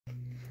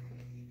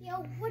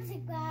Yo, what's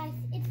up guys?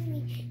 It's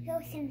me,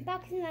 Ghost,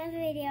 back to another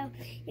video.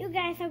 You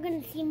guys are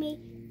gonna see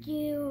me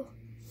do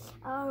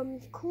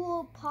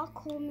cool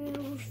parkour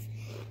moves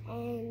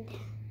and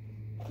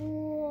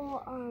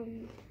cool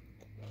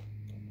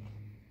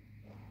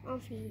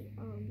obviously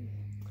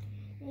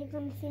you're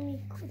gonna see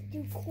me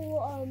do cool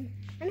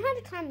I know how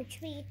to climb a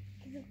tree.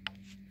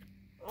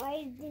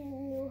 I didn't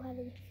know how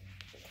to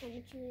climb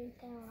a tree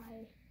until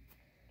I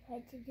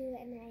tried to do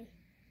it, and I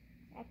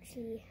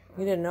actually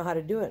you didn't know how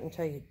to do it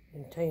until you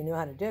knew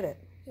how to do it.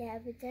 Yeah,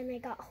 but then I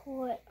got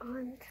hurt,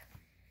 and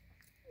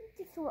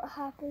this is what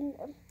happened.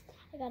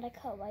 I got a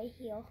cut right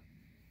here,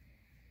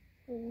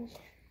 and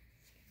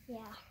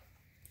yeah.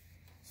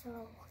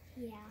 So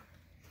yeah,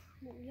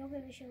 you're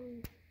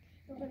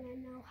gonna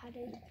know how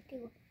to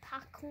do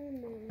parkour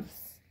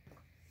moves.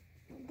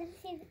 This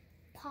is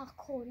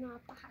parkour,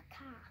 not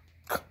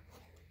parkour.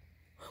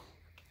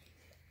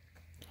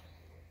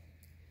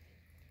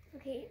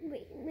 Okay,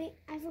 wait,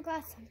 I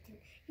forgot something.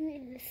 You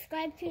need to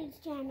subscribe to this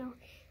channel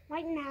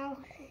right now,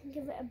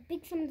 give it a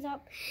big thumbs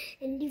up,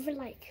 and leave a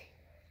like.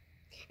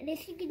 And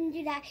if you can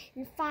do that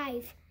in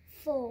 5,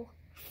 4,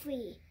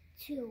 3,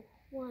 2,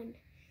 1.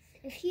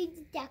 If you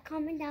did that,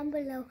 comment down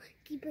below,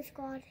 keep a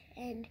squad,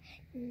 and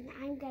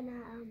I'm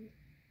gonna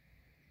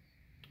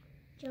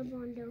jump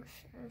on those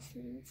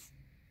scenes.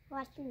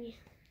 Watch me.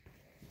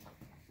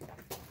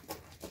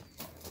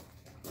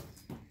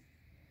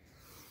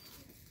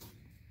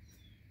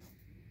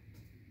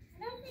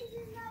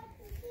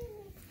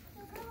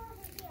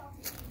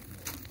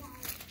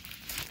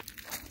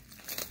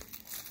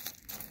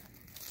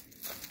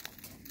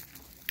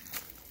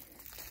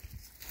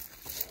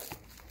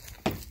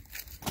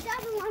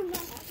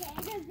 Okay,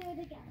 I'm gonna do it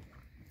again.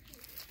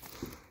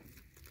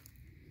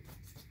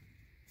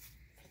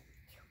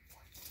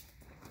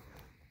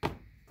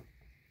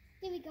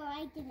 There we go,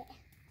 I did it.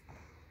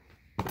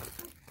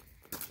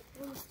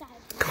 I'm sorry.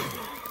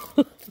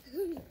 Why are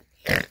you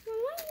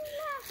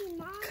laughing,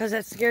 Mom? Because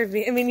that scared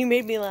me. I mean, you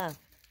made me laugh.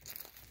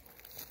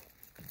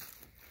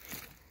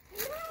 You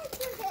know how to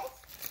do this?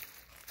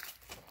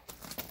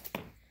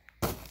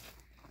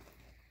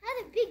 That's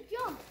a big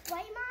jump,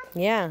 right,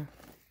 Mom? Yeah.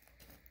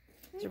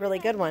 It's a really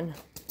good one.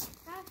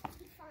 That's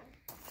fun.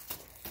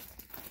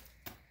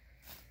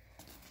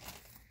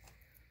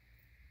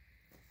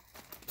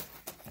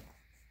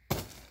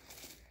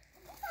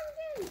 I'm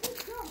doing a big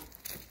jump.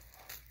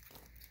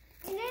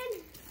 And then,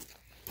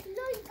 you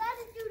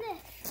gotta do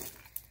this.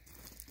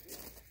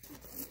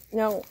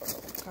 No.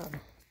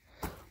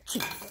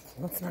 Jeez,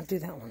 let's not do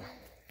that one.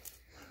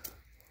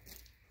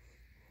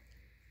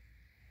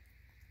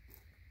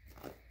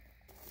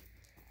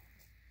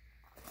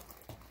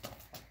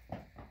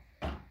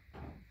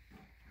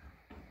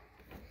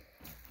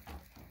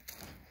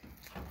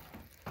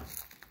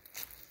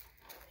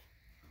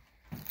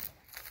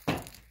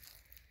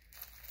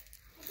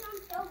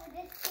 Over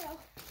this hill.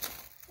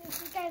 If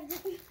you guys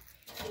didn't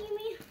see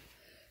me.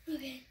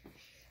 Okay.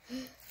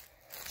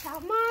 Now,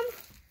 Mom,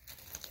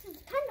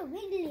 it's kind of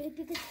wiggly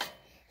because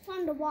it's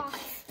on the wall.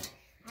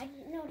 I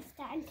didn't notice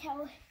that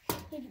until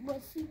it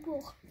was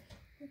super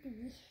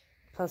wiggly.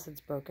 Plus,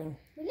 it's broken.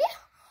 Really?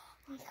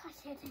 Oh my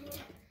gosh, I didn't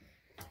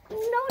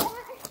know that.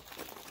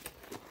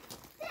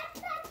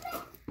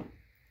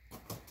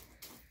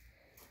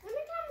 Let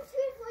me climb a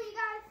tree for you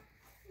guys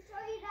to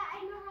show you that I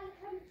know how to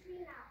climb a tree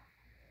now.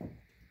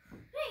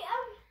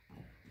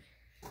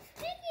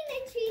 Speaking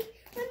of trees,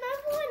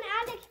 remember when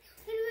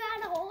we were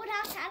at our old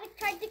house, Alex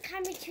tried to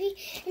climb a tree,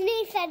 and then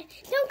he said,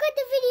 "Don't cut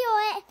the video,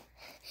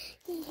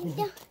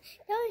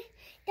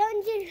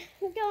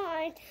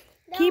 don't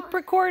Keep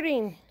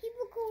recording. Keep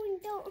recording,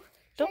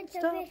 Don't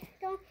stop.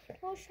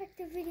 Don't shut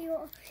the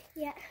video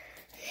yet."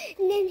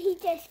 And then he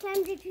just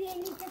climbed the tree,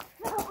 and he just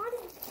fell on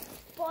his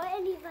boy,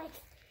 and he's like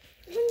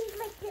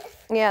this.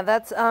 Yeah,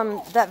 that's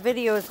that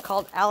video is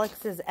called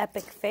Alex's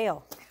Epic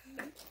Fail.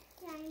 Yeah,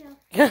 I know.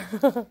 Okay.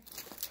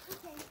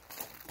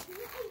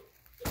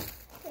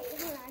 Wait,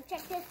 hold on.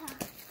 Check this out.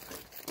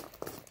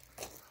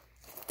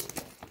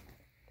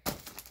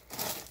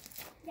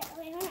 Yeah,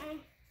 wait, hold on.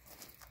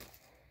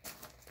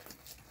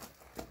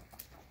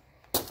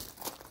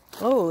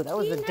 Oh, that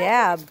was a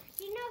dab.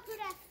 Do you know who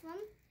that's from?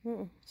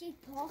 Jake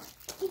Paul.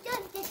 He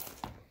does this.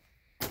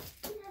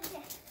 He does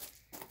this.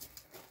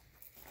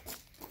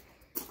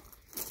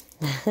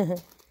 You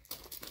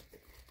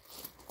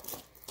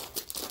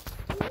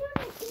know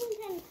the teams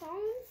and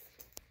phones?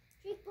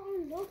 Jake Paul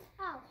and Logan.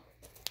 Oh.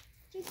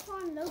 Jake Paul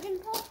and Logan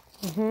Paul?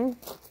 Mm-hmm.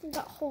 He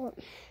got hurt.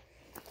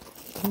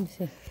 Let me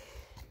see.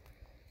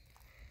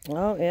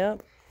 Oh, yeah.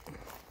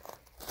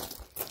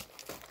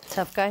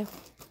 Tough guy. Yeah,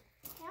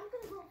 I'm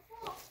gonna go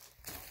fall.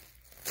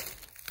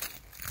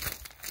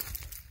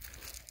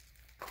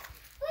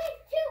 3,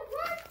 2,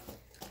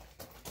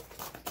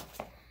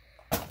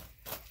 1.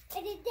 I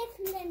did this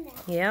and then that.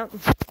 Yep.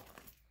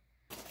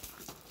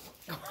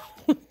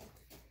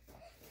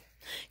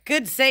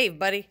 Good save,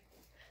 buddy.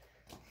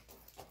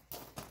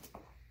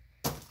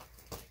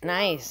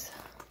 Nice.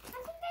 I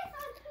think that's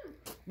on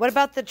too. What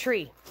about the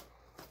tree?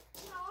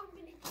 No, I'm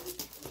gonna do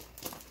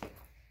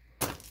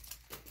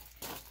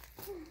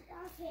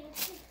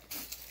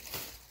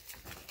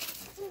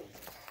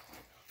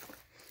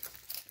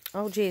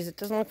Oh, geez, it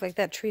doesn't look like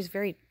that tree's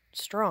very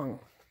strong.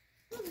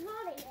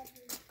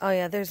 Oh,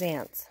 yeah, there's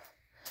ants.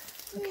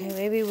 Okay,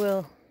 maybe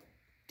we'll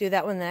do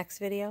that one in the next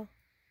video.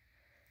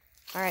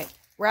 All right,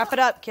 wrap it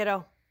up,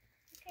 kiddo.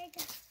 Okay,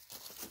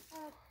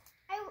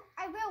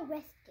 I will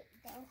risk it,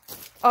 though.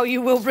 Oh,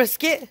 you will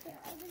risk it? Yeah,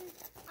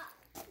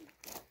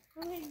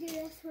 I'm going to do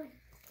this one.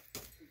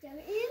 There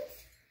it is.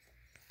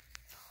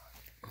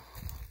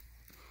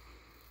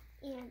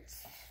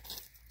 Ants.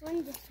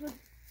 On this one.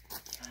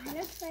 It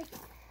looks like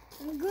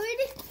I'm good.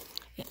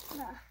 Yeah.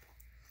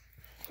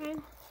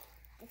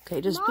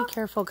 Okay, just be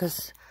careful,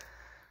 because...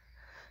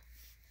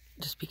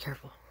 Just be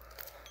careful.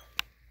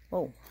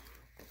 Oh.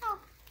 Oh.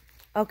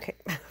 Okay.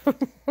 Okay, I'm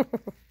going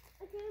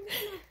to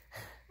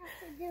have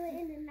to do it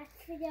in the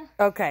next video.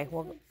 Okay,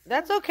 well,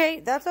 that's okay.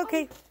 That's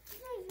okay. This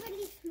one's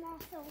really small,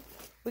 so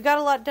We got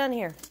a lot done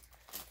here.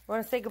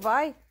 Want to say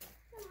goodbye? I'm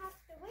going to have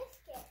to whisk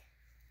it.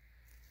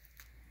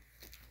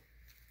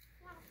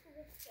 I'm going to have to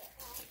whisk it.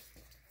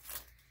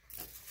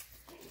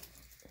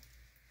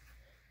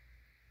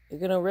 You're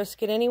going to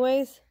risk it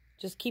anyways?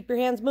 Just keep your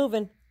hands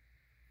moving.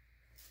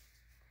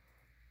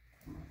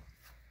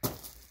 I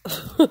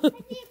see a poopy.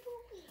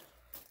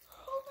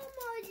 Poop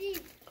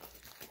emoji.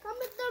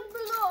 Comment down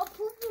below a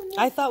poop emoji.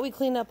 I thought we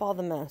cleaned up all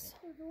the mess.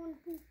 There's one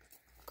poop.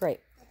 Great.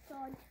 That's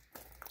all.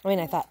 I mean,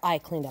 I thought I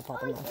cleaned up all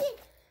the Oh, mess. see?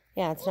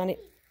 Yeah, it's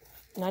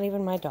not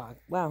even my dog.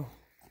 Wow.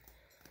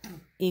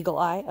 Eagle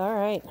eye. All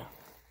right.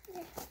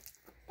 Yeah.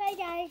 Bye,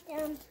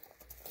 guys.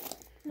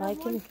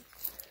 Like and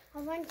I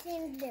want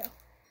thing to do.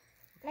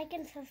 Like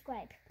and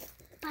subscribe.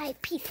 Bye.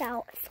 Peace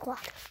out, squad.